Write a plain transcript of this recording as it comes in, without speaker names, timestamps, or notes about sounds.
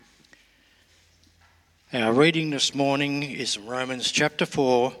Our reading this morning is Romans chapter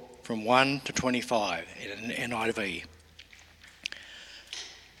 4 from 1 to 25 in NIV.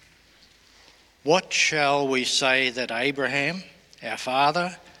 What shall we say that Abraham, our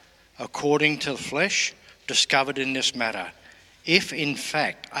father, according to the flesh, discovered in this matter? If in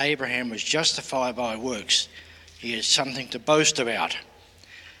fact Abraham was justified by works, he has something to boast about,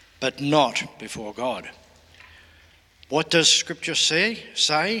 but not before God. What does Scripture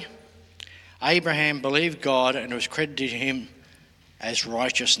say? Abraham believed God and it was credited to him as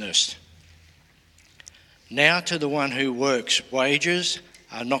righteousness. Now to the one who works, wages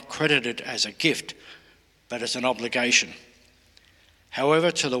are not credited as a gift, but as an obligation. However,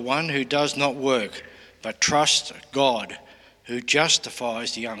 to the one who does not work, but trusts God, who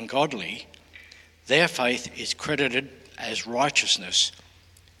justifies the ungodly, their faith is credited as righteousness.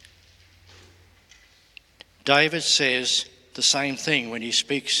 David says the same thing when he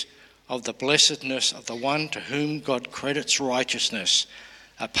speaks of the blessedness of the one to whom God credits righteousness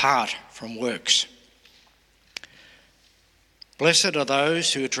apart from works. Blessed are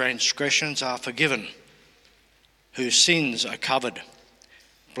those whose transgressions are forgiven, whose sins are covered.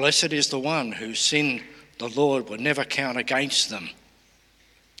 Blessed is the one whose sin the Lord will never count against them.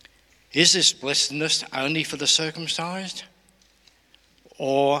 Is this blessedness only for the circumcised,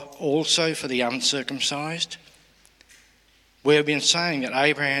 or also for the uncircumcised? We have been saying that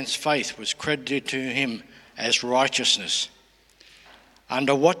Abraham's faith was credited to him as righteousness.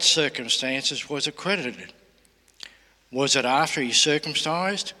 Under what circumstances was it credited? Was it after he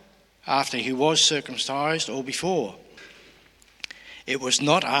was circumcised, or before? It was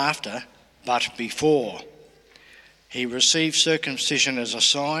not after, but before. He received circumcision as a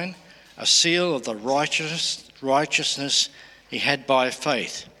sign, a seal of the righteousness he had by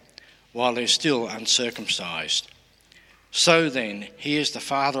faith, while he was still uncircumcised. So then, he is the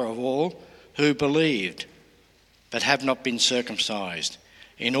father of all who believed, but have not been circumcised,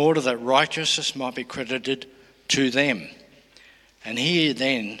 in order that righteousness might be credited to them. And he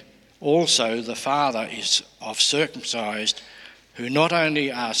then also the father is of circumcised, who not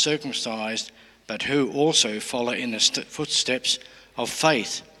only are circumcised, but who also follow in the footsteps of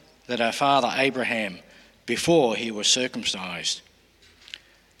faith that our father Abraham before he was circumcised.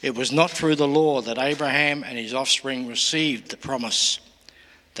 It was not through the law that Abraham and his offspring received the promise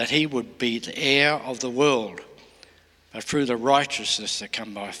that he would be the heir of the world, but through the righteousness that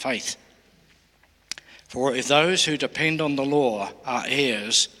comes by faith. For if those who depend on the law are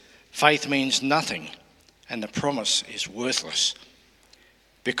heirs, faith means nothing, and the promise is worthless.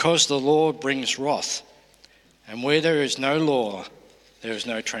 Because the law brings wrath, and where there is no law, there is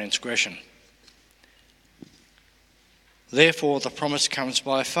no transgression. Therefore, the promise comes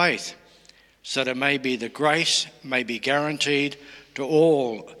by faith, so that the grace may be guaranteed to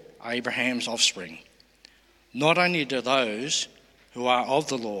all Abraham's offspring, not only to those who are of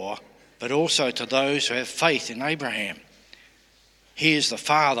the law, but also to those who have faith in Abraham. He is the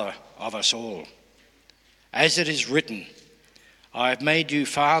father of us all. As it is written, I have made you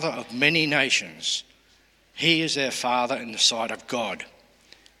father of many nations. He is their father in the sight of God,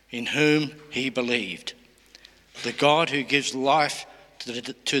 in whom he believed. The God who gives life to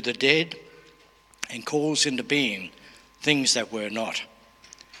the dead and calls into being things that were not.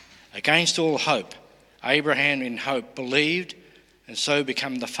 Against all hope, Abraham in hope believed and so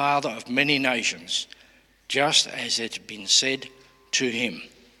became the father of many nations, just as it had been said to him,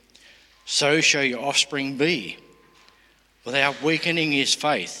 so shall your offspring be. Without weakening his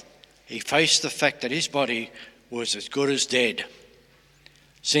faith, he faced the fact that his body was as good as dead,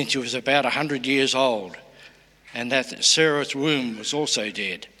 since he was about 100 years old, and that Sarah's womb was also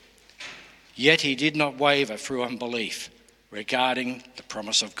dead. Yet he did not waver through unbelief regarding the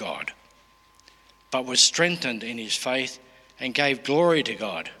promise of God, but was strengthened in his faith and gave glory to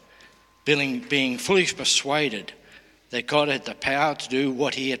God, being fully persuaded that God had the power to do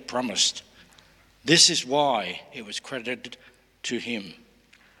what he had promised. This is why it was credited to him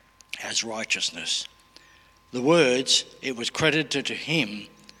as righteousness. The words, it was credited to him,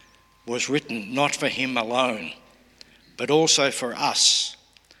 was written not for him alone, but also for us,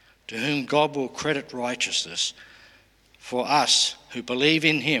 to whom God will credit righteousness, for us who believe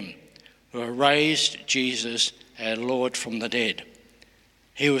in him, who have raised Jesus, our Lord, from the dead.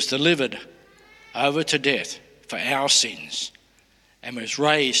 He was delivered over to death for our sins and was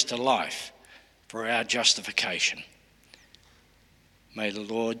raised to life for our justification. May the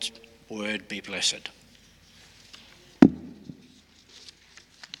Lord's word be blessed.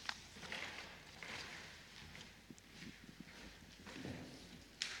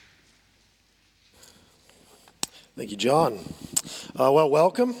 Thank you, John.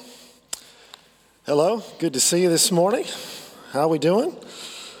 Welcome. Hello, good to see you this morning. How are we doing?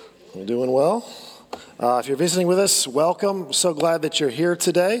 We're doing well. If you're visiting with us, welcome. So glad that you're here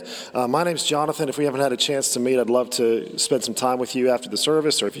today. My name's Jonathan. If we haven't had a chance to meet, I'd love to spend some time with you after the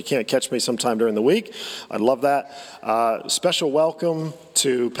service, or if you can't catch me sometime during the week, I'd love that. Special welcome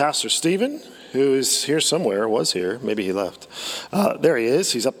to Pastor Stephen, who is here somewhere, was here, maybe he left. There he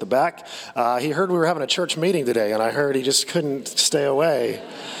is, he's up the back. He heard we were having a church meeting today, and I heard he just couldn't stay away.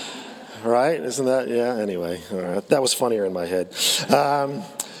 Right? Isn't that? Yeah, anyway. All right. That was funnier in my head.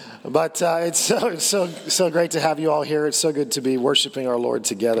 But it's so great to have you all here. It's so good to be worshiping our Lord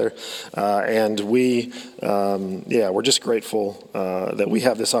together. And we're just grateful that we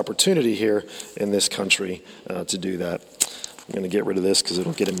have this opportunity here in this country to do that. I'm going to get rid of this because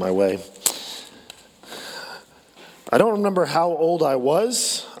it'll get in my way. I don't remember how old I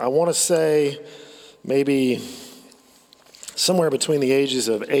was. I want to say maybe somewhere between the ages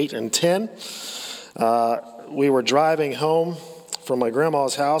of 8 and 10. We were driving home from my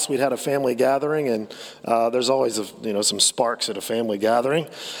grandma's house. We'd had a family gathering, and there's always some sparks at a family gathering.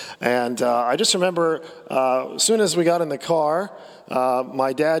 And I just remember as soon as we got in the car,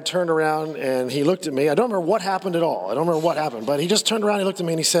 my dad turned around and he looked at me. I don't remember what happened at all. I don't remember what happened, but he just turned around, he looked at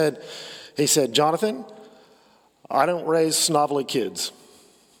me, and he said, "Jonathan, I don't raise snovelly kids."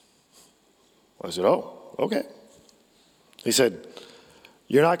 I said, "Oh, okay." He said,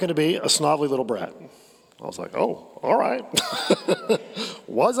 "You're not going to be a snovelly little brat." I was like, "Oh, all right."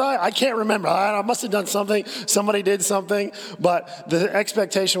 Was I? I can't remember. I must have done something. Somebody did something. But the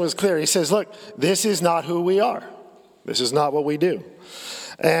expectation was clear. He says, "Look, this is not who we are. This is not what we do."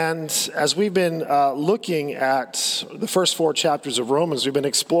 And as we've been looking at the first 4 chapters of Romans, we've been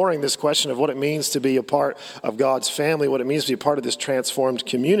exploring this question of what it means to be a part of God's family, what it means to be a part of this transformed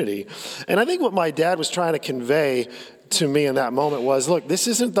community. And I think what my dad was trying to convey to me in that moment was, look, this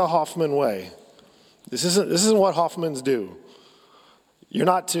isn't the Hoffman way. This isn't what Hoffmans do. You're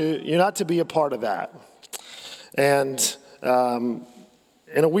not to be a part of that. And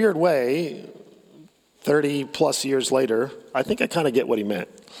in a weird way, 30 plus years later, I think I kind of get what he meant.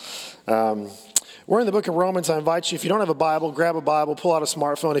 We're in the book of Romans. I invite you, if you don't have a Bible, grab a Bible, pull out a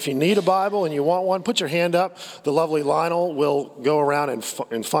smartphone. If you need a Bible and you want one, put your hand up. The lovely Lionel will go around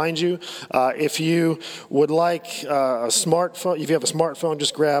and find you. If you would like a smartphone, if you have a smartphone,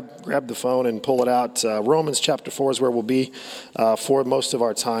 just grab the phone and pull it out. Romans chapter 4 is where we'll be for most of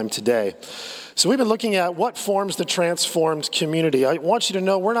our time today. So we've been looking at what forms the transformed community. I want you to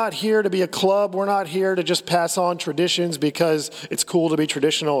know we're not here to be a club. We're not here to just pass on traditions because it's cool to be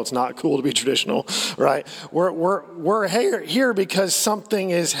traditional. It's not cool to be traditional, right? We're here because something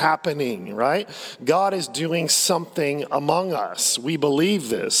is happening, right? God is doing something among us. We believe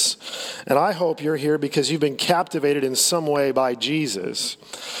this. And I hope you're here because you've been captivated in some way by Jesus.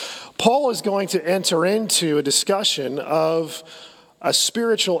 Paul is going to enter into a discussion of a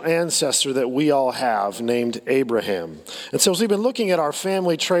spiritual ancestor that we all have named Abraham. And so as we've been looking at our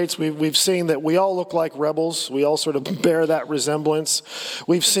family traits, we've seen that we all look like rebels. We all sort of bear that resemblance.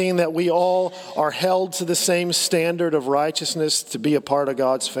 We've seen that we all are held to the same standard of righteousness to be a part of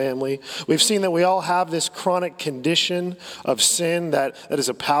God's family. We've seen that we all have this chronic condition of sin that is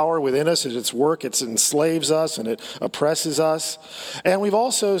a power within us. At its work, it enslaves us and it oppresses us. And we've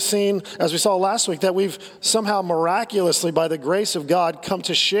also seen, as we saw last week, that we've somehow miraculously, by the grace of God, come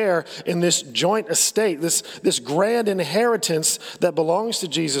to share in this joint estate, this grand inheritance that belongs to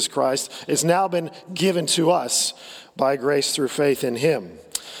Jesus Christ has now been given to us by grace through faith in him.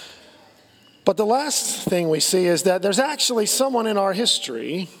 But the last thing we see is that there's actually someone in our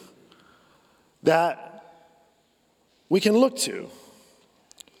history that we can look to.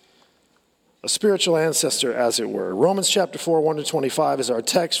 A spiritual ancestor, as it were. Romans chapter 4, 1-25 is our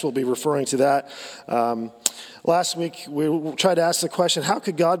text. We'll be referring to that. Last week, we tried to ask the question, how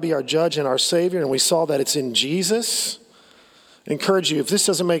could God be our judge and our Savior? And we saw that it's in Jesus. I encourage you, if this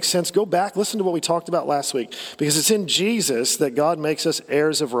doesn't make sense, go back, listen to what we talked about last week. Because it's in Jesus that God makes us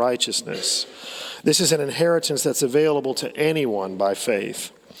heirs of righteousness. This is an inheritance that's available to anyone by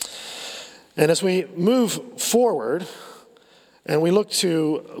faith. And as we move forward, and we look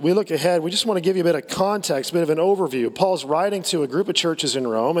ahead, we just want to give you a bit of context, a bit of an overview. Paul's writing to a group of churches in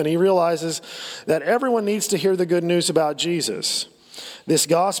Rome, and he realizes that everyone needs to hear the good news about Jesus. This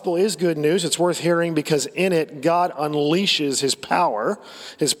gospel is good news. It's worth hearing because in it, God unleashes his power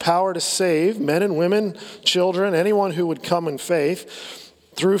to save men and women, children, anyone who would come in faith,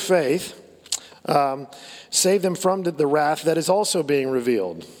 through faith, save them from the wrath that is also being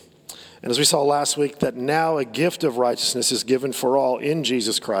revealed. And as we saw last week, that now a gift of righteousness is given for all in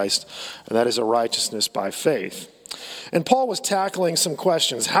Jesus Christ, and that is a righteousness by faith. And Paul was tackling some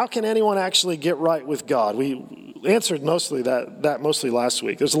questions. How can anyone actually get right with God? We answered mostly that mostly last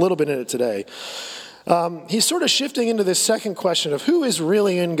week. There's a little bit in it today. He's sort of shifting into this second question of who is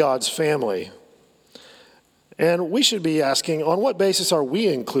really in God's family. And we should be asking, on what basis are we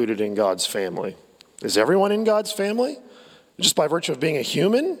included in God's family? Is everyone in God's family? Just by virtue of being a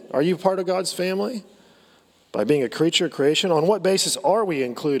human, are you part of God's family? By being a creature, creation? On what basis are we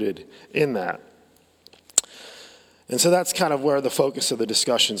included in that? And so that's kind of where the focus of the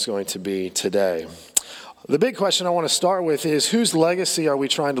discussion is going to be today. The big question I want to start with is, whose legacy are we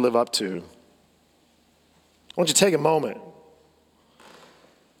trying to live up to? I want you to take a moment.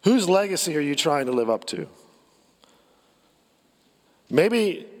 Whose legacy are you trying to live up to?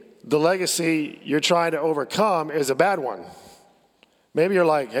 Maybe the legacy you're trying to overcome is a bad one. Maybe you're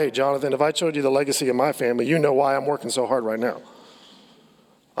like, hey, Jonathan, if I showed you the legacy of my family, you know why I'm working so hard right now.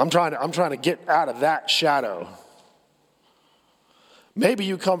 I'm trying to get out of that shadow. Maybe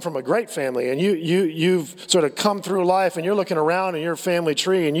you come from a great family and you've sort of come through life and you're looking around in your family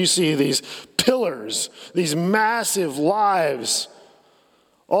tree and you see these pillars, these massive lives,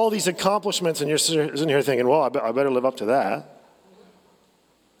 all these accomplishments, and you're sitting here thinking, well, I better live up to that.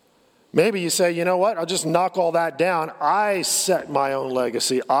 Maybe you say, you know what, I'll just knock all that down. I set my own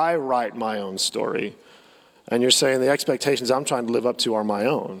legacy. I write my own story. And you're saying the expectations I'm trying to live up to are my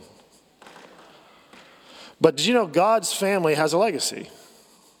own. But did you know God's family has a legacy?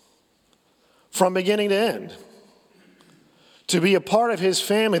 From beginning to end. To be a part of his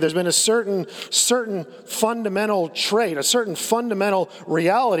family, there's been a certain fundamental trait, a certain fundamental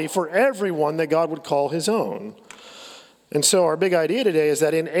reality for everyone that God would call his own. And so our big idea today is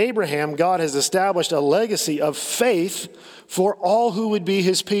that in Abraham, God has established a legacy of faith for all who would be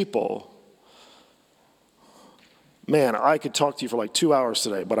his people. Man, I could talk to you for like 2 hours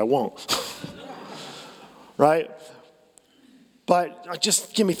today, but I won't. Right? But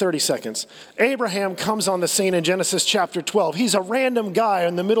just give me 30 seconds. Abraham comes on the scene in Genesis chapter 12. He's a random guy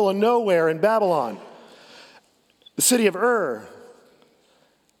in the middle of nowhere in Babylon, the city of Ur.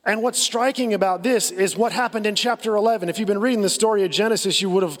 And what's striking about this is what happened in chapter 11. If you've been reading the story of Genesis,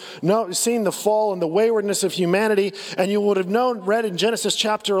 you would have seen the fall and the waywardness of humanity, and you would have read in Genesis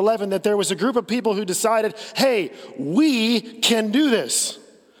chapter 11 that there was a group of people who decided, hey, we can do this.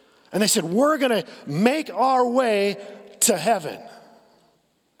 And they said, we're going to make our way to heaven.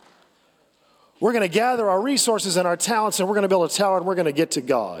 We're going to gather our resources and our talents, and we're going to build a tower, and we're going to get to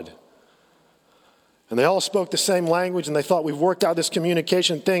God. And they all spoke the same language, and they thought, we've worked out this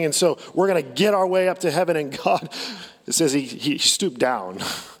communication thing, and so we're going to get our way up to heaven. And God, it says he stooped down,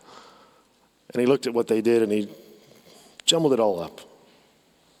 and he looked at what they did, and he jumbled it all up.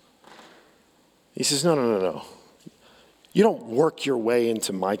 He says, no. You don't work your way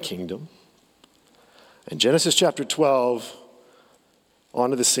into my kingdom. In Genesis chapter 12,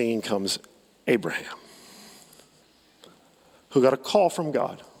 onto the scene comes Abraham, who got a call from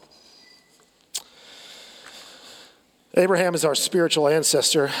God. Abraham is our spiritual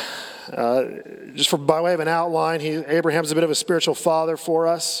ancestor. Just by way of an outline, Abraham's a bit of a spiritual father for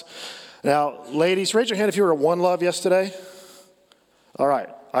us. Now, ladies, raise your hand if you were at One Love yesterday. All right.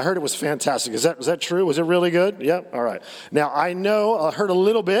 I heard it was fantastic. Was that true? Was it really good? Yep. All right. Now, I know I heard a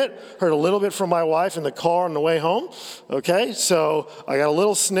little bit from my wife in the car on the way home. Okay. So I got a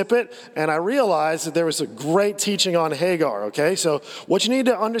little snippet, and I realized that there was a great teaching on Hagar. Okay. So what you need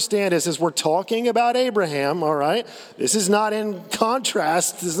to understand is we're talking about Abraham. All right. This is not in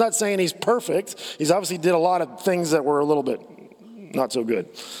contrast. This is not saying he's perfect. He's obviously did a lot of things that were a little bit not so good.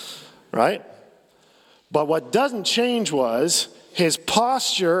 Right. But what doesn't change was his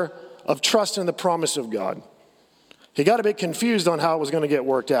posture of trust in the promise of God. He got a bit confused on how it was going to get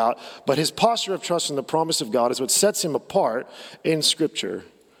worked out, but his posture of trust in the promise of God is what sets him apart in Scripture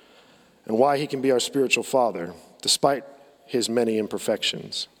and why he can be our spiritual father, despite his many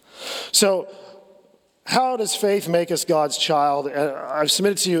imperfections. So, how does faith make us God's child? I've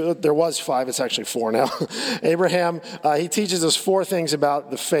submitted to you, there was 5, it's actually 4 now. Abraham, he teaches us 4 things about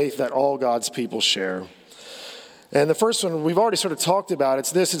the faith that all God's people share. And the first one, we've already sort of talked about,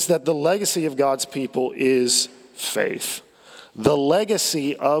 it's that the legacy of God's people is faith. The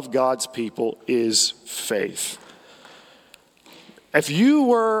legacy of God's people is faith. If you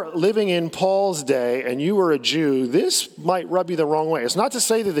were living in Paul's day and you were a Jew, this might rub you the wrong way. It's not to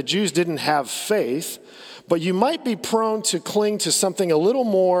say that the Jews didn't have faith, but you might be prone to cling to something a little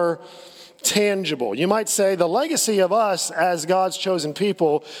more tangible. You might say the legacy of us as God's chosen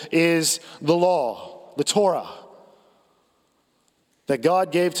people is the law, the Torah, that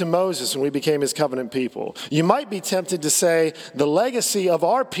God gave to Moses when we became his covenant people. You might be tempted to say the legacy of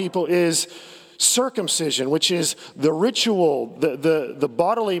our people is circumcision, which is the ritual, the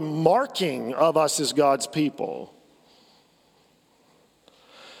bodily marking of us as God's people.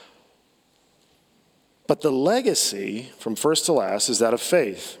 But the legacy, from first to last, is that of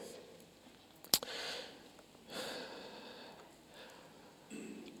faith.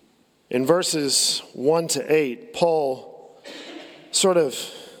 In verses 1 to 8, Paul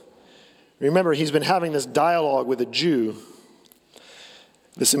remember, he's been having this dialogue with a Jew,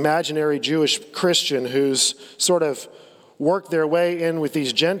 this imaginary Jewish Christian who's sort of worked their way in with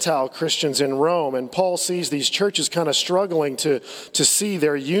these Gentile Christians in Rome. And Paul sees these churches kind of struggling to see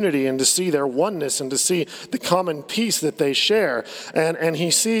their unity and to see their oneness and to see the common peace that they share. And he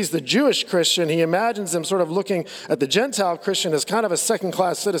sees the Jewish Christian, he imagines them sort of looking at the Gentile Christian as kind of a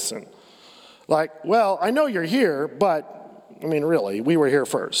second-class citizen. Like, well, I know you're here, but, I mean, really, we were here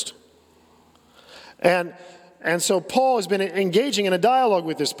first. And so Paul has been engaging in a dialogue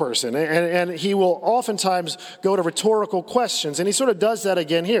with this person, and he will oftentimes go to rhetorical questions, and he sort of does that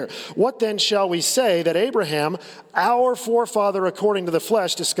again here. What then shall we say that Abraham, our forefather according to the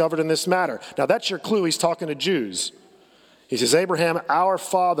flesh, discovered in this matter? Now that's your clue, he's talking to Jews. He says, Abraham, our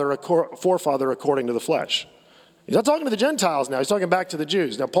forefather according to the flesh. He's not talking to the Gentiles now, he's talking back to the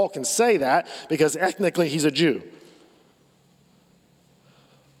Jews. Now Paul can say that because ethnically he's a Jew.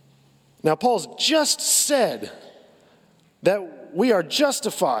 Now, Paul's just said that we are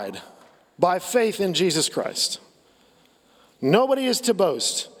justified by faith in Jesus Christ. Nobody is to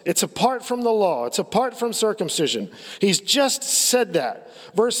boast. It's apart from the law. It's apart from circumcision. He's just said that.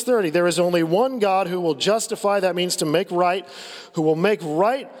 Verse 30, there is only one God who will justify, that means to make right, who will make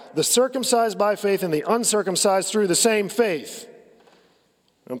right the circumcised by faith and the uncircumcised through the same faith.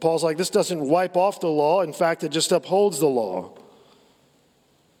 And Paul's like, this doesn't wipe off the law. In fact, it just upholds the law.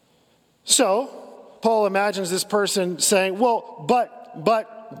 So, Paul imagines this person saying, well,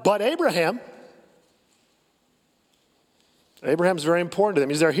 but Abraham. Abraham's very important to them.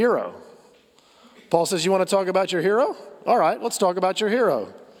 He's their hero. Paul says, you want to talk about your hero? All right, let's talk about your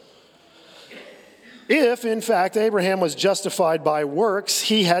hero. If, in fact, Abraham was justified by works,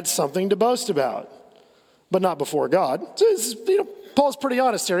 he had something to boast about, but not before God. So Paul's pretty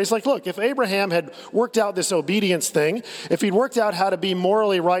honest here. He's like, look, if Abraham had worked out this obedience thing, if he'd worked out how to be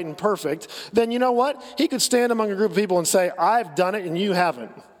morally right and perfect, then you know what? He could stand among a group of people and say, I've done it and you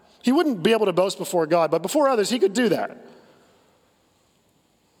haven't. He wouldn't be able to boast before God, but before others, he could do that.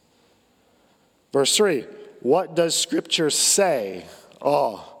 Verse 3, what does Scripture say?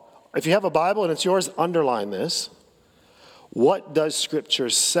 Oh, if you have a Bible and it's yours, underline this. What does Scripture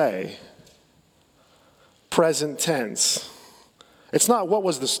say? Present tense. It's not what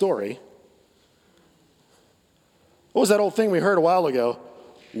was the story. What was that old thing we heard a while ago?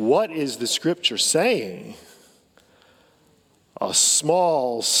 What is the Scripture saying? A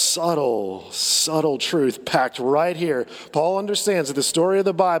small, subtle truth packed right here. Paul understands that the story of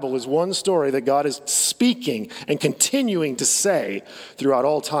the Bible is one story that God is speaking and continuing to say throughout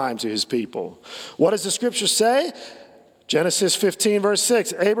all time to his people. What does the Scripture say? Genesis 15, verse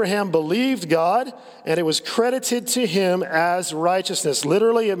 6, Abraham believed God, and it was credited to him as righteousness.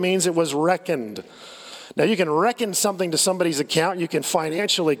 Literally, it means it was reckoned. Now, you can reckon something to somebody's account. You can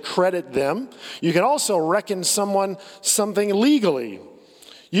financially credit them. You can also reckon something legally.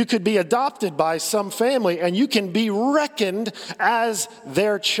 You could be adopted by some family, and you can be reckoned as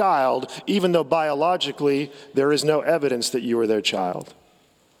their child, even though biologically there is no evidence that you are their child.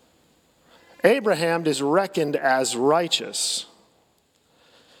 Abraham is reckoned as righteous.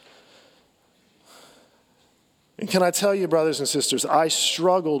 And can I tell you, brothers and sisters, I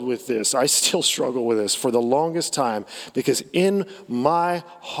struggled with this. I still struggle with this for the longest time because in my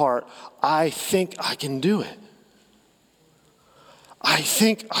heart, I think I can do it. I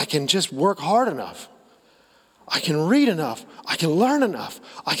think I can just work hard enough. I can read enough. I can learn enough.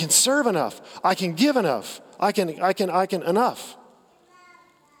 I can serve enough. I can give enough. I can enough.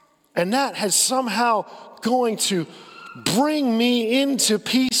 And that has somehow going to bring me into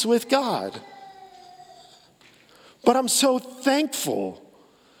peace with God. But I'm so thankful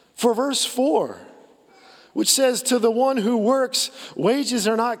for verse 4, which says, to the one who works, wages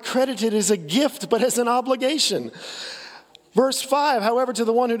are not credited as a gift, but as an obligation. Verse 5, however, to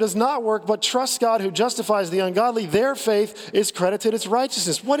the one who does not work, but trusts God who justifies the ungodly, their faith is credited as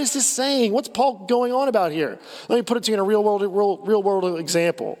righteousness. What is this saying? What's Paul going on about here? Let me put it to you in a real world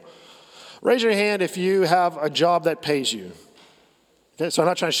example. Raise your hand if you have a job that pays you. Okay, so I'm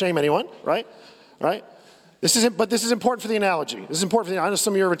not trying to shame anyone, right? Right? This is important for the analogy. This is important for the. I know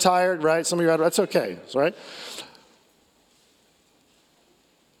some of you are retired, right? Some of you are. That's okay, right?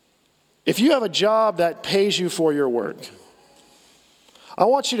 If you have a job that pays you for your work, I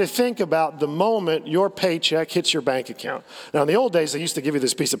want you to think about the moment your paycheck hits your bank account. Now, in the old days, they used to give you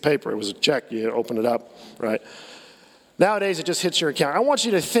this piece of paper. It was a check. You open it up, right? Nowadays, it just hits your account. I want you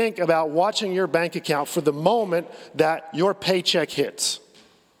to think about watching your bank account for the moment that your paycheck hits.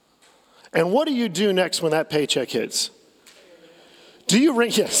 And what do you do next when that paycheck hits? Do you ring?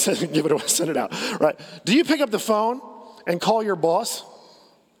 Yes, give it away, send it out. Right? Do you pick up the phone and call your boss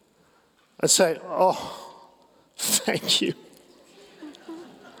and say, "Oh, thank you.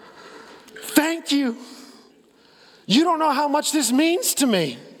 Thank you. You don't know how much this means to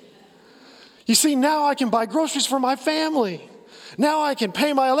me. You see, now I can buy groceries for my family. Now I can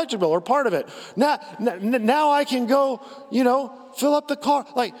pay my electric bill or part of it. Now I can go, fill up the car."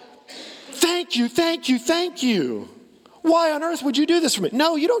 Like, thank you, thank you, thank you. Why on earth would you do this for me?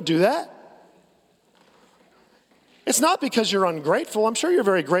 No, you don't do that. It's not because you're ungrateful. I'm sure you're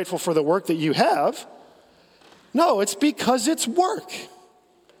very grateful for the work that you have. No, it's because it's work.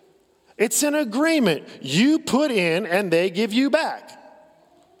 It's an agreement you put in and they give you back.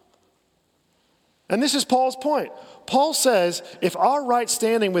 And this is Paul's point. Paul says if our right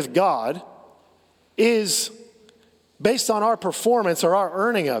standing with God is based on our performance or our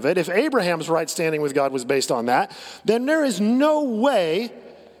earning of it, if Abraham's right standing with God was based on that, then there is no way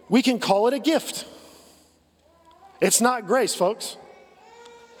we can call it a gift. It's not grace, folks.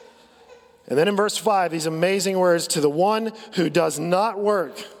 And then in verse 5, these amazing words, to the one who does not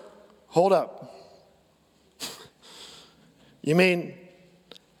work. Hold up. You mean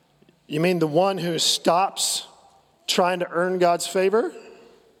the one who stops trying to earn God's favor?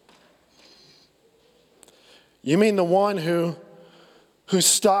 You mean the one who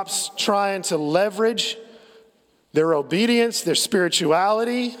stops trying to leverage their obedience, their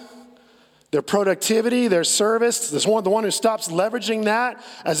spirituality, their productivity, their service? The one who stops leveraging that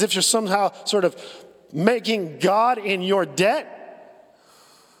as if you're somehow sort of making God in your debt?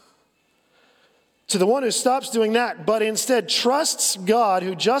 To the one who stops doing that, but instead trusts God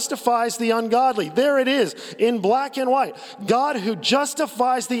who justifies the ungodly. There it is, in black and white. God who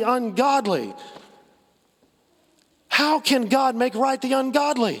justifies the ungodly. How can God make right the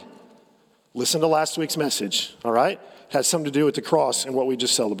ungodly? Listen to last week's message, all right? It has something to do with the cross and what we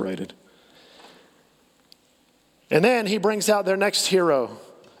just celebrated. And then he brings out their next hero.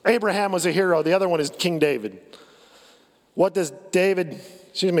 Abraham was a hero. The other one is King David. What does David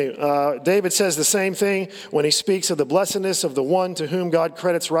says the same thing when he speaks of the blessedness of the one to whom God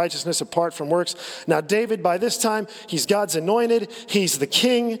credits righteousness apart from works. Now David, by this time, he's God's anointed. He's the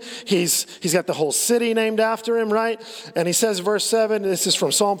king. He's got the whole city named after him, right? And he says, verse 7, this is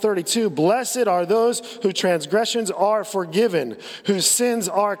from Psalm 32, "Blessed are those whose transgressions are forgiven, whose sins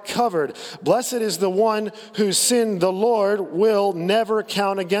are covered. Blessed is the one whose sin the Lord will never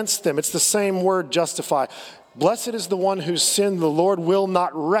count against them." It's the same word, justify. Blessed is the one whose sin the Lord will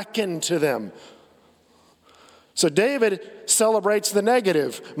not reckon to them. So David celebrates the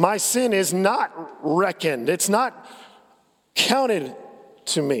negative. My sin is not reckoned. It's not counted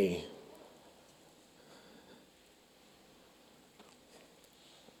to me.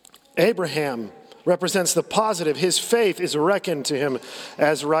 Abraham represents the positive. His faith is reckoned to him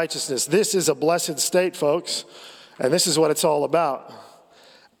as righteousness. This is a blessed state, folks. And this is what it's all about.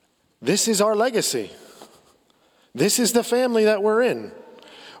 This is our legacy. This is the family that we're in.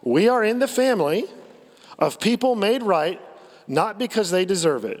 We are in the family of people made right, not because they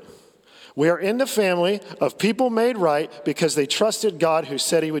deserve it. We are in the family of people made right because they trusted God who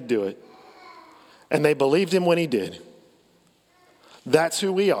said he would do it. And they believed him when he did. That's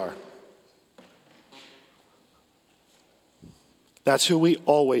who we are. That's who we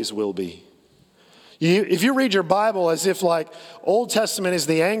always will be. If you read your Bible as if like Old Testament is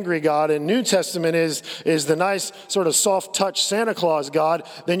the angry God and New Testament is the nice sort of soft touch Santa Claus God,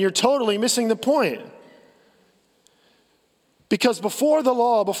 then you're totally missing the point. Because before the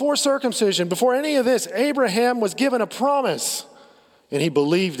law, before circumcision, before any of this, Abraham was given a promise and he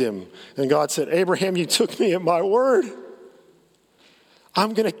believed him. And God said, "Abraham, you took me at my word.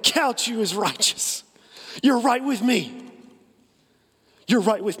 I'm going to count you as righteous. You're right with me. You're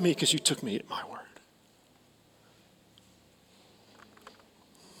right with me because you took me at my word."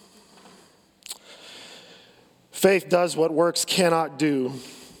 Faith does what works cannot do.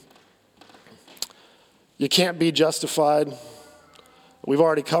 You can't be justified. We've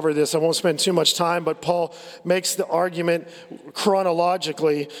already covered this. I won't spend too much time, but Paul makes the argument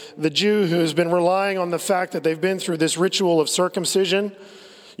chronologically. The Jew who's been relying on the fact that they've been through this ritual of circumcision,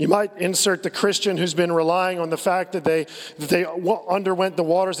 You might insert the Christian who's been relying on the fact that they underwent the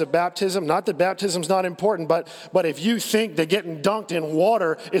waters of baptism. Not that baptism's not important, but if you think that getting dunked in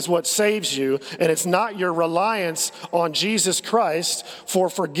water is what saves you, and it's not your reliance on Jesus Christ for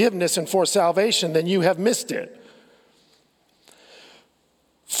forgiveness and for salvation, then you have missed it.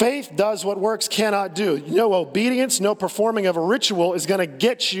 Faith does what works cannot do. No obedience, no performing of a ritual is going to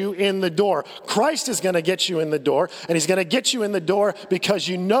get you in the door. Christ is going to get you in the door, and he's going to get you in the door because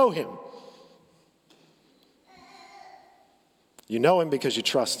you know him. You know him because you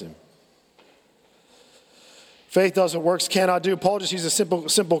trust him. Faith does what works cannot do. Paul just uses a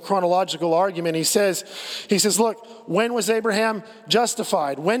simple chronological argument. He says, look, when was Abraham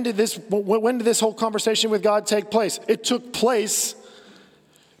justified? When did this whole conversation with God take place? It took place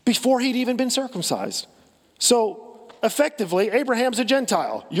before he'd even been circumcised. So, effectively, Abraham's a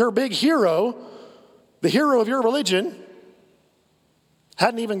Gentile. Your big hero, the hero of your religion,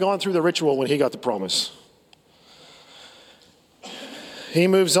 hadn't even gone through the ritual when he got the promise. He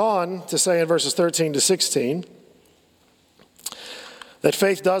moves on to say in verses 13 to 16 that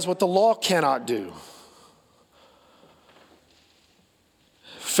faith does what the law cannot do.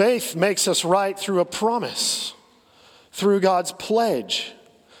 Faith makes us right through a promise, through God's pledge,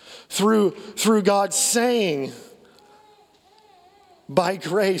 through God's saying, by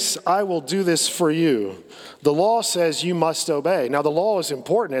grace, I will do this for you. The law says you must obey. Now, the law is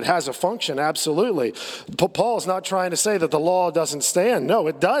important. It has a function, absolutely. Paul is not trying to say that the law doesn't stand. No,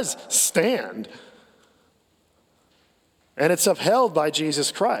 it does stand. And it's upheld by Jesus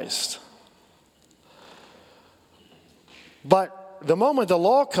Christ. But the moment the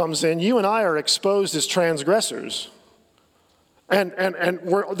law comes in, you and I are exposed as transgressors. And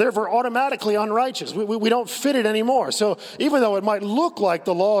we're therefore automatically unrighteous. We don't fit it anymore. So even though it might look like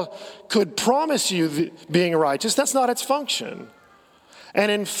the law could promise you being righteous, that's not its function.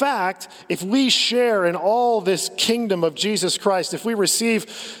 And in fact, if we share in all this kingdom of Jesus Christ, if we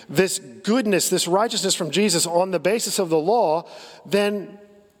receive this goodness, this righteousness from Jesus on the basis of the law, then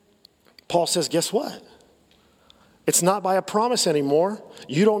Paul says, guess what? It's not by a promise anymore.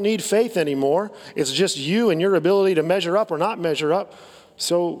 You don't need faith anymore. It's just you and your ability to measure up or not measure up.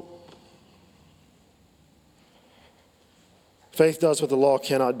 So, faith does what the law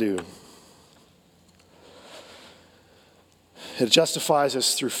cannot do. It justifies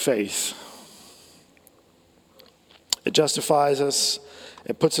us through faith. It justifies us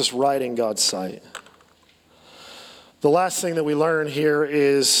and puts us right in God's sight. The last thing that we learn here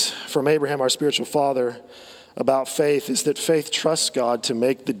is from Abraham, our spiritual father, about faith is that faith trusts God to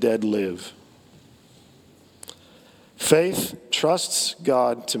make the dead live. Faith trusts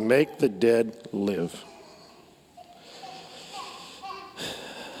God to make the dead live.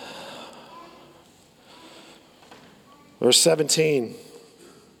 Verse 16.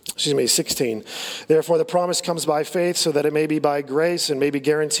 Therefore the promise comes by faith so that it may be by grace and may be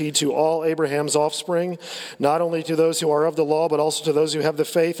guaranteed to all Abraham's offspring, not only to those who are of the law, but also to those who have the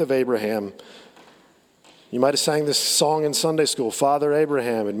faith of Abraham. You might have sang this song in Sunday school, Father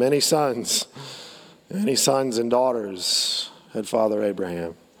Abraham had many sons and daughters had Father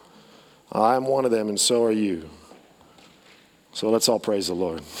Abraham. I am one of them and so are you. So let's all praise the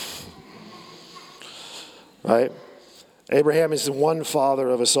Lord. Right? Abraham is the one father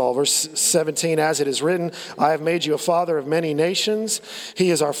of us all. Verse 17, as it is written, I have made you a father of many nations. He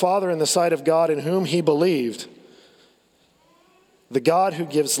is our father in the sight of God in whom he believed. The God who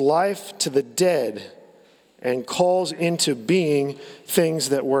gives life to the dead and calls into being things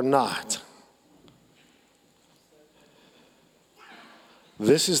that were not.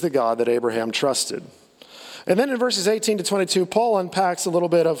 This is the God that Abraham trusted. And then in verses 18 to 22, Paul unpacks a little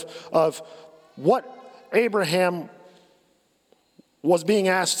bit of what Abraham was being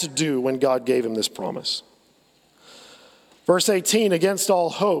asked to do when God gave him this promise. Verse 18, against all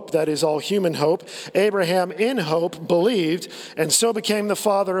hope, that is all human hope, Abraham in hope believed and so became the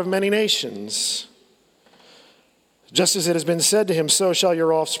father of many nations. Just as it has been said to him, so shall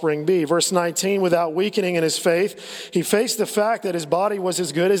your offspring be. Verse 19, without weakening in his faith, he faced the fact that his body was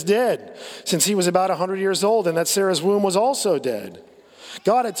as good as dead, since he was about 100 years old, and that Sarah's womb was also dead.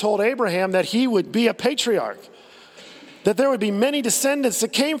 God had told Abraham that he would be a patriarch, that there would be many descendants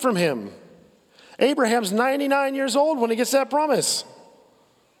that came from him. Abraham's 99 years old when he gets that promise.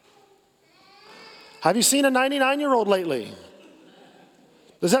 Have you seen a 99-year-old lately?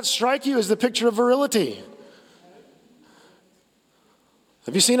 Does that strike you as the picture of virility?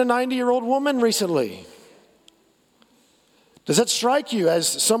 Have you seen a 90-year-old woman recently? Does that strike you as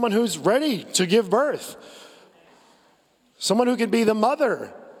someone who's ready to give birth? Someone who could be the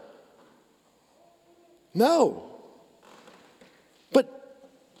mother? No. But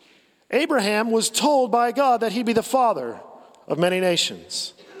Abraham was told by God that he'd be the father of many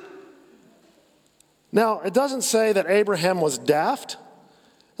nations. Now, it doesn't say that Abraham was daft.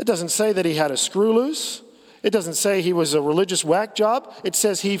 It doesn't say that he had a screw loose. It doesn't say he was a religious whack job. It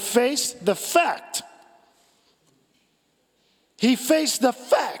says he faced the fact. He faced the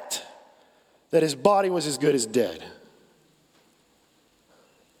fact that his body was as good as dead.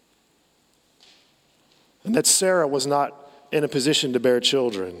 And that Sarah was not in a position to bear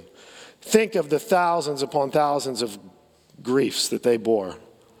children. Think of the thousands upon thousands of griefs that they bore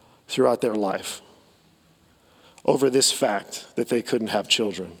throughout their life over this fact that they couldn't have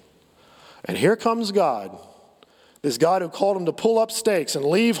children. And here comes God, this God who called them to pull up stakes and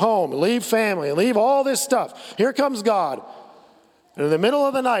leave home and leave family and leave all this stuff. Here comes God. And in the middle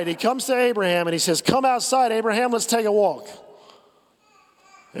of the night, he comes to Abraham and he says, come outside, Abraham, let's take a walk.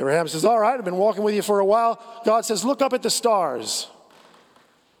 Abraham says, all right, I've been walking with you for a while. God says, look up at the stars.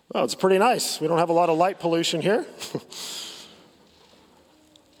 Well, it's pretty nice. We don't have a lot of light pollution here.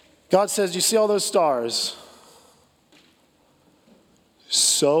 God says, you see all those stars?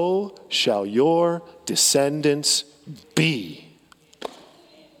 So shall your descendants be.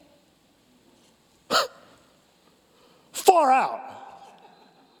 Far out.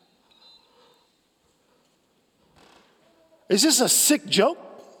 Is this a sick joke?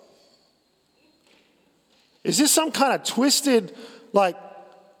 Is this some kind of twisted, like,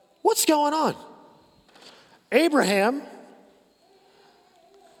 what's going on? Abraham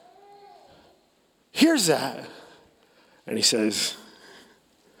hears that, and he says,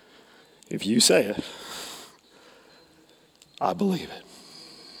 if you say it, I believe it.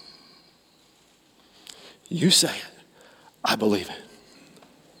 You say it, I believe it.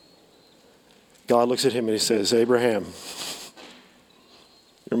 God looks at him and he says, Abraham,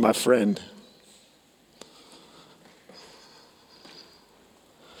 you're my friend.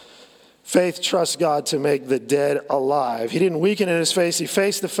 Faith trusts God to make the dead alive. He didn't weaken in his face. He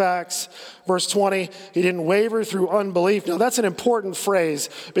faced the facts. Verse 20, he didn't waver through unbelief. Now, that's an important phrase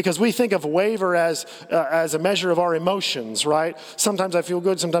because we think of waver as a measure of our emotions, right? Sometimes I feel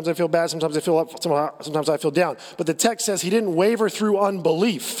good, sometimes I feel bad, sometimes I feel up, sometimes I feel down. But the text says he didn't waver through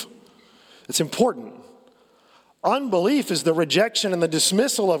unbelief. It's important. Unbelief is the rejection and the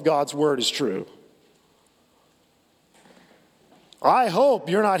dismissal of God's word as true. I hope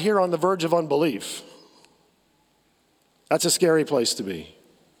you're not here on the verge of unbelief. That's a scary place to be.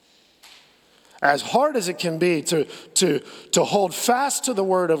 As hard as it can be to hold fast to the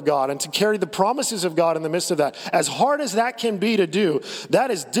word of God and to carry the promises of God in the midst of that, as hard as that can be to do, that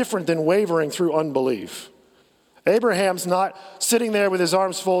is different than wavering through unbelief. Abraham's not sitting there with his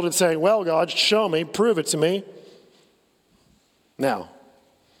arms folded saying, well, God, show me, prove it to me. Now,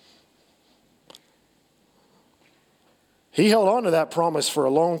 he held on to that promise for a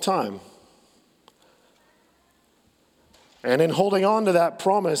long time. And in holding on to that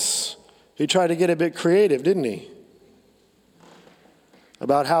promise, he tried to get a bit creative, didn't he?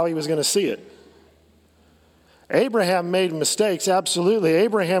 About how he was going to see it. Abraham made mistakes, absolutely.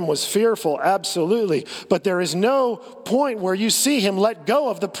 Abraham was fearful, absolutely. But there is no point where you see him let go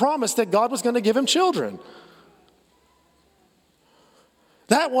of the promise that God was going to give him children.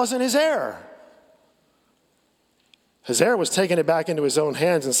 That wasn't his error. His error was taking it back into his own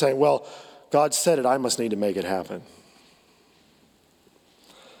hands and saying, well, God said it, I must need to make it happen.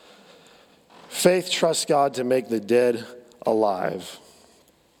 Faith trusts God to make the dead alive.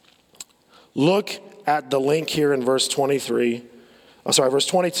 Look at the link here in verse 23. Verse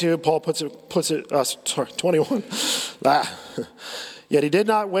 22, Paul puts it 21. Yet he did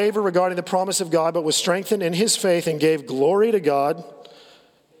not waver regarding the promise of God, but was strengthened in his faith and gave glory to God.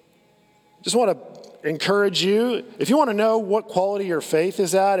 Just want to encourage you, if you want to know what quality your faith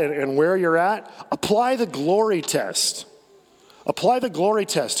is at and where you're at, apply the glory test. Apply the glory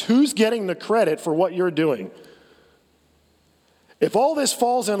test. Who's getting the credit for what you're doing? If all this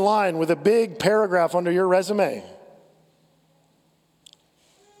falls in line with a big paragraph under your resume,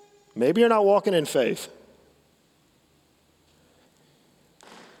 maybe you're not walking in faith.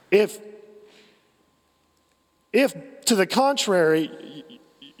 If to the contrary,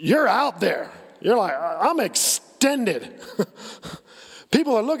 you're out there. You're like, I'm extended.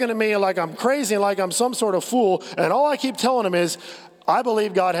 People are looking at me like I'm crazy and like I'm some sort of fool. And all I keep telling them is, I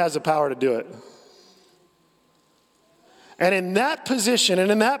believe God has the power to do it. And in that position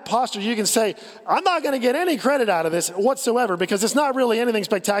and in that posture, you can say, I'm not going to get any credit out of this whatsoever because it's not really anything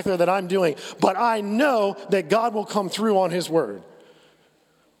spectacular that I'm doing. But I know that God will come through on his word.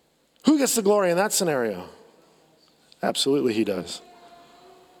 Who gets the glory in that scenario? Absolutely he does.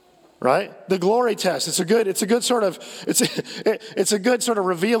 right? The glory test. It's a good sort of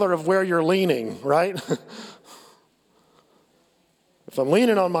revealer of where you're leaning, right? If I'm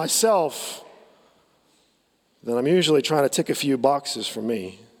leaning on myself, then I'm usually trying to tick a few boxes for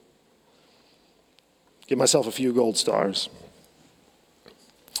me. Give myself a few gold stars.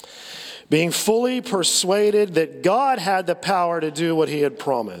 Being fully persuaded that God had the power to do what he had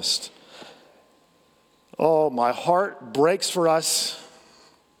promised. Oh, my heart breaks for us.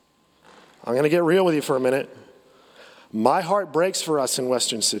 I'm going to get real with you for a minute. My heart breaks for us in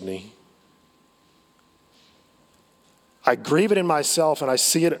Western Sydney. I grieve it in myself, and I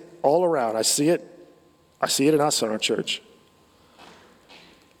see it all around. I see it in us in our church.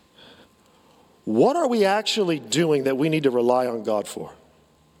 What are we actually doing that we need to rely on God for?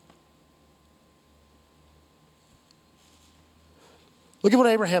 Look at what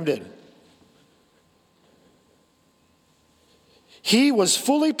Abraham did. He was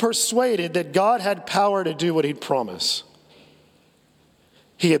fully persuaded that God had power to do what he'd promised.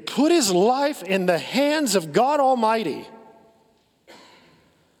 He had put his life in the hands of God Almighty.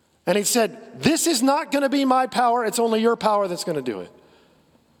 And he said, this is not going to be my power, it's only your power that's going to do it.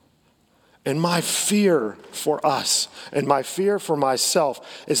 And my fear for us and my fear for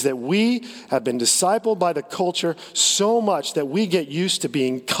myself is that we have been discipled by the culture so much that we get used to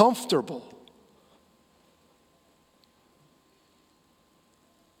being comfortable.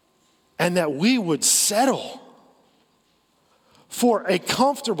 And that we would settle for a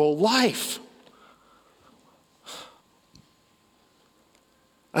comfortable life.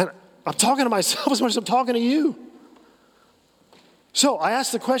 And I'm talking to myself as much as I'm talking to you. So I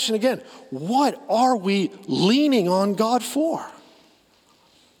ask the question again, what are we leaning on God for?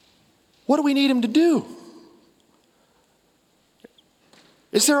 What do we need him to do?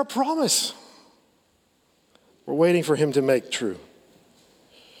 Is there a promise we're waiting for him to make true?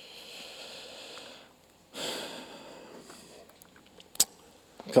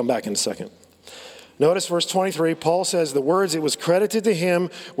 Come back in a second. Notice verse 23, Paul says, the words it was credited to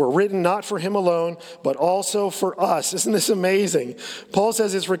him were written not for him alone, but also for us. Isn't this amazing? Paul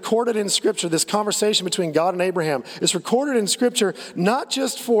says it's recorded in Scripture, this conversation between God and Abraham. It's recorded in Scripture not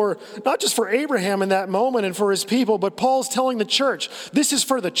just for Abraham in that moment and for his people, but Paul's telling the church, this is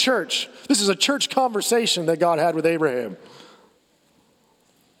for the church. This is a church conversation that God had with Abraham.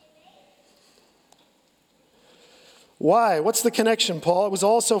 Why? What's the connection, Paul? It was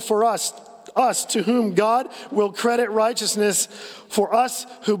also for us to whom God will credit righteousness, for us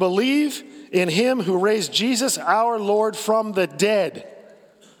who believe in him who raised Jesus, our Lord, from the dead.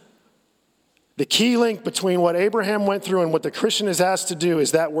 The key link between what Abraham went through and what the Christian is asked to do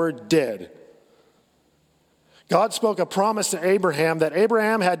is that word dead. God spoke a promise to Abraham that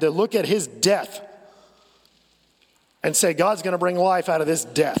Abraham had to look at his death and say, God's going to bring life out of this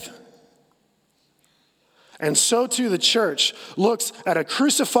death. And so too the church looks at a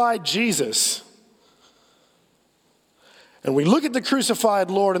crucified Jesus. And we look at the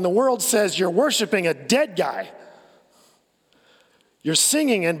crucified Lord and the world says you're worshiping a dead guy. You're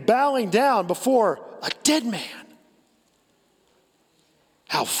singing and bowing down before a dead man.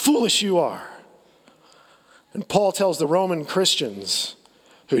 How foolish you are. And Paul tells the Roman Christians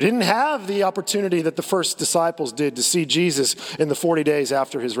who didn't have the opportunity that the first disciples did to see Jesus in the 40 days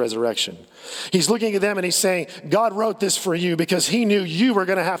after his resurrection. He's looking at them and he's saying, God wrote this for you because he knew you were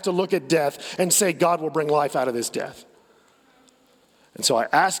going to have to look at death and say, God will bring life out of this death. And so I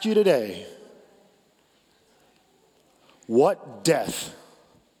ask you today, what death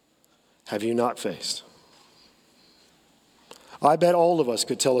have you not faced? I bet all of us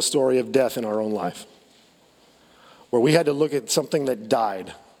could tell a story of death in our own life, where we had to look at something that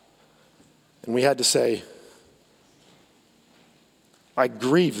died, and we had to say, I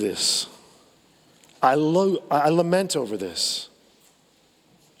grieve this. I lament over this.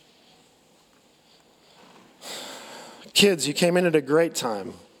 Kids, you came in at a great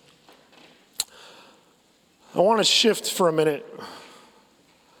time. I want to shift for a minute.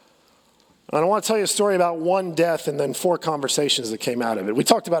 And I want to tell you a story about one death and then 4 conversations that came out of it. We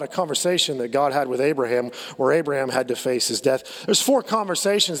talked about a conversation that God had with Abraham where Abraham had to face his death. There's 4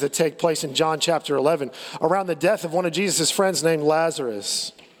 conversations that take place in John chapter 11 around the death of one of Jesus' friends named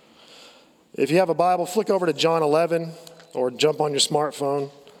Lazarus. If you have a Bible, flick over to John 11 or jump on your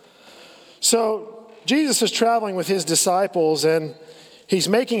smartphone. So Jesus is traveling with his disciples and he's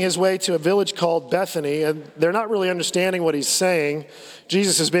making his way to a village called Bethany, and they're not really understanding what he's saying.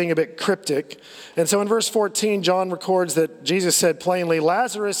 Jesus is being a bit cryptic. And so in verse 14, John records that Jesus said plainly,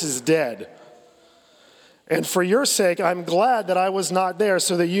 Lazarus is dead. And for your sake, I'm glad that I was not there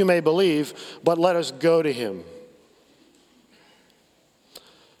so that you may believe, but let us go to him.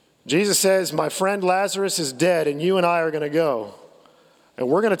 Jesus says, my friend Lazarus is dead, and you and I are going to go. And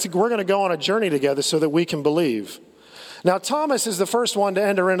we're going to go on a journey together so that we can believe. Now, Thomas is the first one to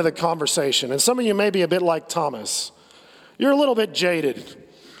enter into the conversation. And some of you may be a bit like Thomas. You're a little bit jaded.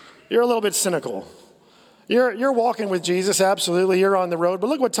 You're a little bit cynical. You're walking with Jesus, absolutely. You're on the road. But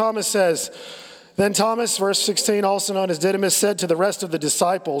look what Thomas says. Then Thomas, verse 16, also known as Didymus, said to the rest of the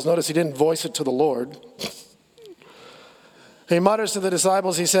disciples, notice he didn't voice it to the Lord. He mutters to the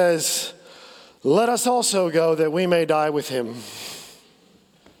disciples, he says, let us also go that we may die with him.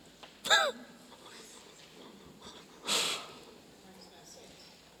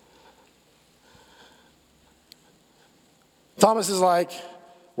 Thomas is like,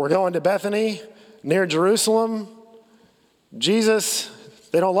 we're going to Bethany, near Jerusalem. Jesus,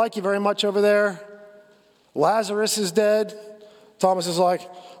 they don't like you very much over there. Lazarus is dead. Thomas is like,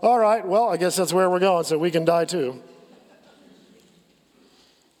 all right, well, I guess that's where we're going, so we can die too.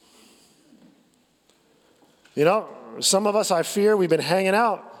 You know, some of us, I fear, we've been hanging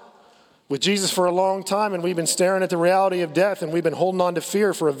out with Jesus for a long time, and we've been staring at the reality of death, and we've been holding on to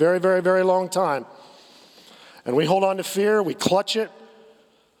fear for a very, very, very long time. And we hold on to fear, we clutch it,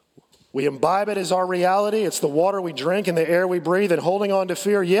 we imbibe it as our reality. It's the water we drink and the air we breathe, and holding on to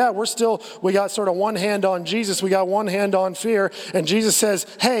fear. Yeah, we got sort of one hand on Jesus, we got one hand on fear, and Jesus says,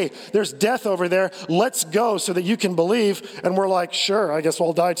 hey, there's death over there, let's go so that you can believe. And we're like, sure, I guess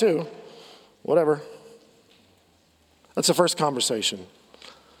we'll die too. Whatever. That's the first conversation.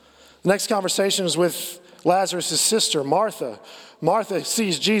 The next conversation is with Lazarus' sister, Martha. Martha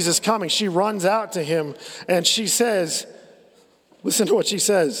sees Jesus coming. She runs out to him and she says, listen to what she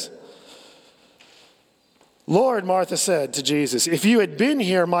says. Lord, Martha said to Jesus, if you had been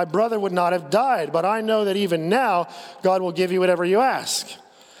here, my brother would not have died. But I know that even now, God will give you whatever you ask.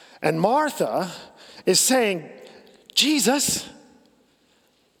 And Martha is saying, Jesus,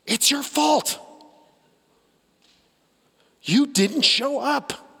 it's your fault. You didn't show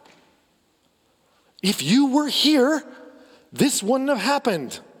up. If you were here, this wouldn't have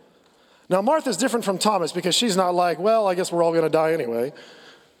happened. Now, Martha's different from Thomas because she's not like, well, I guess we're all going to die anyway.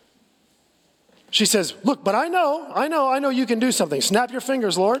 She says, look, but I know you can do something. Snap your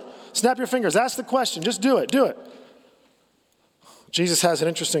fingers, Lord. Snap your fingers. Ask the question. Just do it. Jesus has an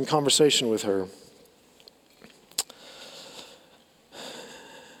interesting conversation with her.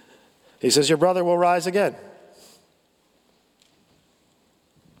 He says, your brother will rise again.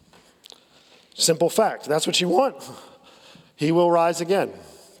 Simple fact. That's what you want. He will rise again.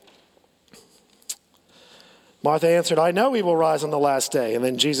 Martha answered, I know he will rise on the last day. And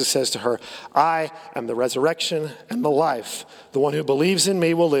then Jesus says to her, I am the resurrection and the life. The one who believes in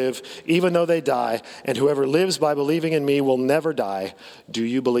me will live, even though they die. And whoever lives by believing in me will never die. Do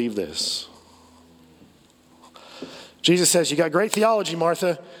you believe this? Jesus says, you got great theology,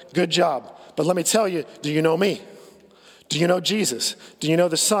 Martha. Good job. But let me tell you, do you know me? Do you know Jesus? Do you know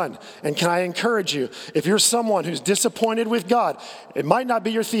the Son? And can I encourage you, if you're someone who's disappointed with God, it might not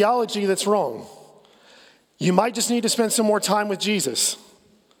be your theology that's wrong. You might just need to spend some more time with Jesus.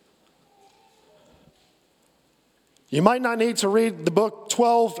 You might not need to read the book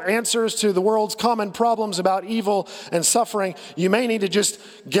 12 Answers to the World's Common Problems about evil and suffering. You may need to just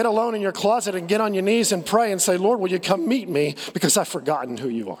get alone in your closet and get on your knees and pray and say, Lord, will you come meet me because I've forgotten who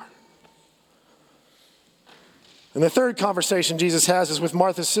you are. And the third conversation Jesus has is with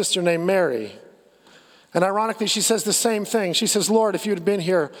Martha's sister named Mary. And ironically, she says the same thing. She says, Lord, if you had been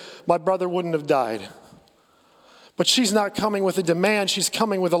here, my brother wouldn't have died. But she's not coming with a demand. She's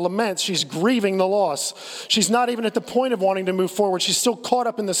coming with a lament. She's grieving the loss. She's not even at the point of wanting to move forward. She's still caught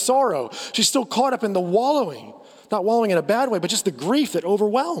up in the sorrow. She's still caught up in the wallowing. Not wallowing in a bad way, but just the grief that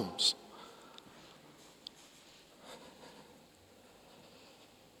overwhelms.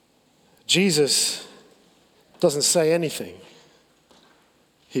 Jesus doesn't say anything.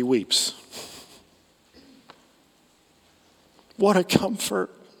 He weeps. What a comfort.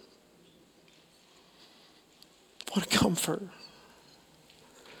 What a comfort.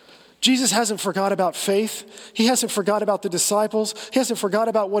 Jesus hasn't forgot about faith. He hasn't forgot about the disciples. He hasn't forgot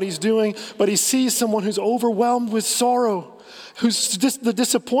about what he's doing, but he sees someone who's overwhelmed with sorrow, whose the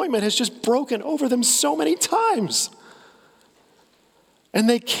disappointment has just broken over them so many times. And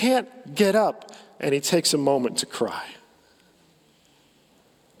they can't get up. And he takes a moment to cry.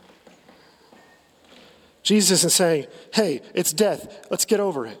 Jesus isn't saying, hey, it's death. Let's get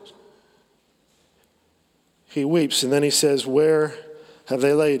over it. He weeps and then he says, where have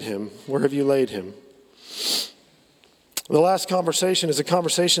they laid him? Where have you laid him? The last conversation is a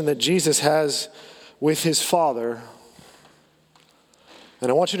conversation that Jesus has with his Father. And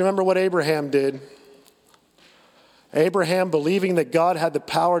I want you to remember what Abraham did. Abraham, believing that God had the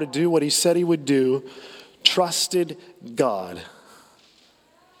power to do what he said he would do, trusted God.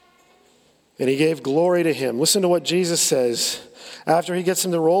 And he gave glory to him. Listen to what Jesus says. After he gets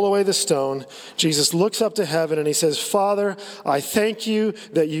him to roll away the stone, Jesus looks up to heaven and he says, Father, I thank you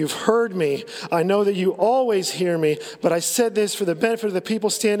that you've heard me. I know that you always hear me, but I said this for the benefit of the people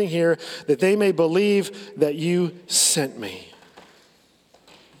standing here, that they may believe that you sent me.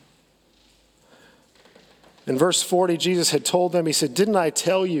 In verse 40, Jesus had told them, he said, didn't I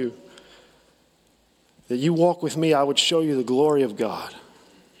tell you that you walk with me, I would show you the glory of God?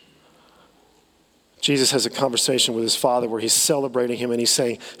 Jesus has a conversation with his Father where he's celebrating him and he's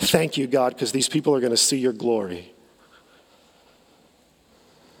saying, thank you, God, because these people are going to see your glory.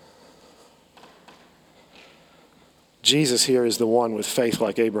 Jesus here is the one with faith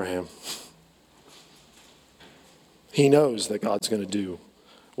like Abraham. He knows that God's going to do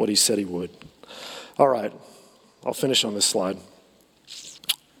what he said he would. All right, I'll finish on this slide.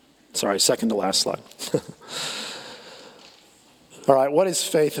 Sorry, second to last slide. All right, what is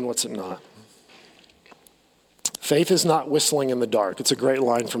faith and what's it not? Faith is not whistling in the dark. It's a great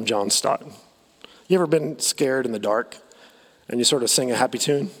line from John Stott. You ever been scared in the dark and you sort of sing a happy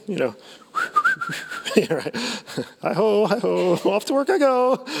tune? You know, right? Hi-ho, hi-ho, off to work I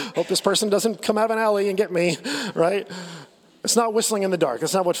go. Hope this person doesn't come out of an alley and get me, right? It's not whistling in the dark.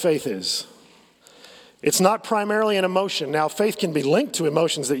 That's not what faith is. It's not primarily an emotion. Now, faith can be linked to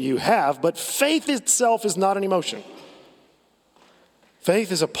emotions that you have, but faith itself is not an emotion.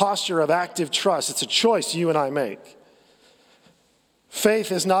 Faith is a posture of active trust. It's a choice you and I make.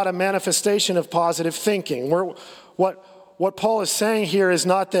 Faith is not a manifestation of positive thinking. What Paul is saying here is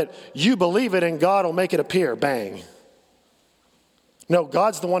not that you believe it and God will make it appear, bang. No,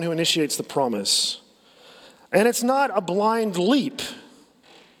 God's the one who initiates the promise. And it's not a blind leap.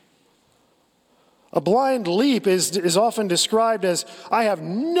 A blind leap is often described as, I have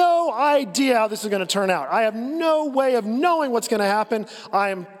no idea how this is going to turn out. I have no way of knowing what's going to happen.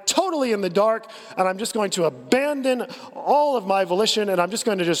 I am totally in the dark, and I'm just going to abandon all of my volition, and I'm just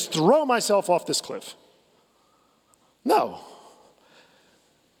going to just throw myself off this cliff. No.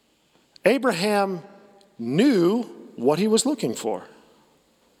 Abraham knew what he was looking for.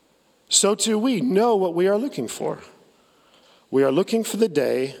 So too we know what we are looking for. We are looking for the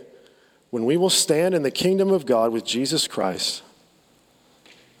day when we will stand in the kingdom of God with Jesus Christ.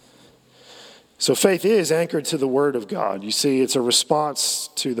 So faith is anchored to the word of God. You see, it's a response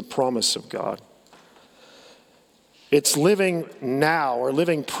to the promise of God. It's living now or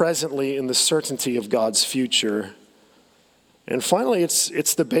living presently in the certainty of God's future. And finally,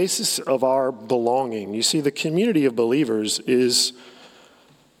 it's the basis of our belonging. You see, the community of believers is,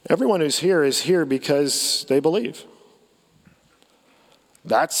 everyone who's here is here because they believe.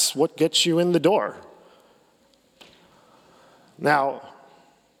 That's what gets you in the door. Now,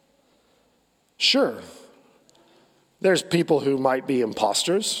 sure, there's people who might be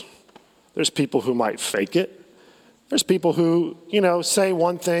imposters. There's people who might fake it. There's people who, say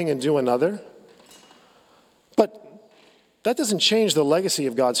one thing and do another. But that doesn't change the legacy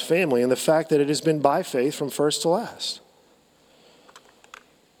of God's family and the fact that it has been by faith from first to last.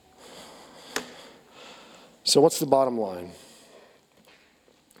 So what's the bottom line?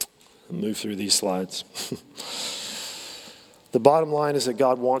 I'll move through these slides. The bottom line is that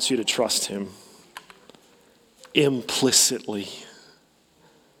God wants you to trust him implicitly.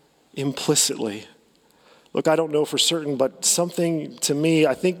 Implicitly. Look, I don't know for certain, but something to me,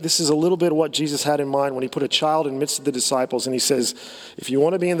 I think this is a little bit of what Jesus had in mind when he put a child in the midst of the disciples and he says, if you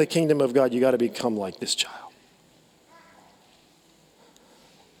want to be in the kingdom of God, you got to become like this child.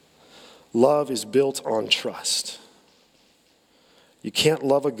 Love is built on trust. You can't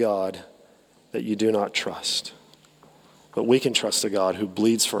love a God that you do not trust. But we can trust a God who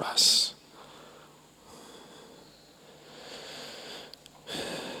bleeds for us.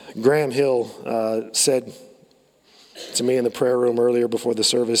 Graham Hill said to me in the prayer room earlier before the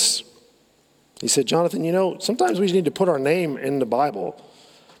service, he said, Jonathan, sometimes we need to put our name in the Bible,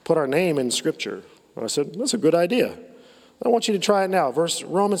 put our name in Scripture. And I said, that's a good idea. I want you to try it now.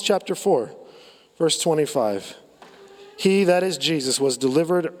 Romans chapter 4, verse 25. He, that is Jesus, was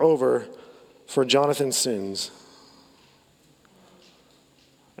delivered over for Jonathan's sins,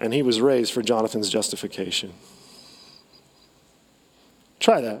 and he was raised for Jonathan's justification.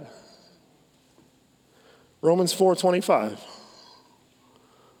 Try that. Romans 4:25.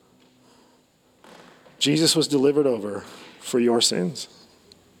 Jesus was delivered over for your sins.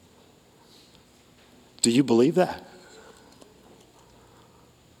 Do you believe that?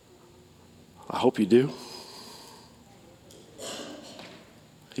 I hope you do.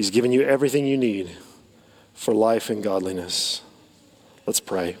 He's given you everything you need for life and godliness. Let's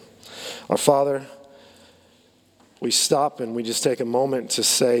pray. Our Father, we stop and we just take a moment to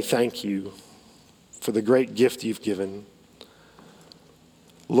say thank you for the great gift you've given.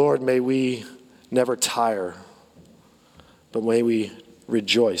 Lord, may we never tire, but may we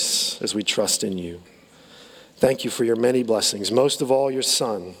rejoice as we trust in you. Thank you for your many blessings, most of all your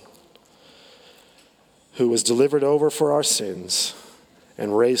Son, who was delivered over for our sins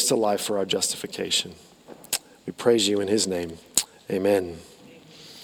and raised to life for our justification. We praise you in his name. Amen.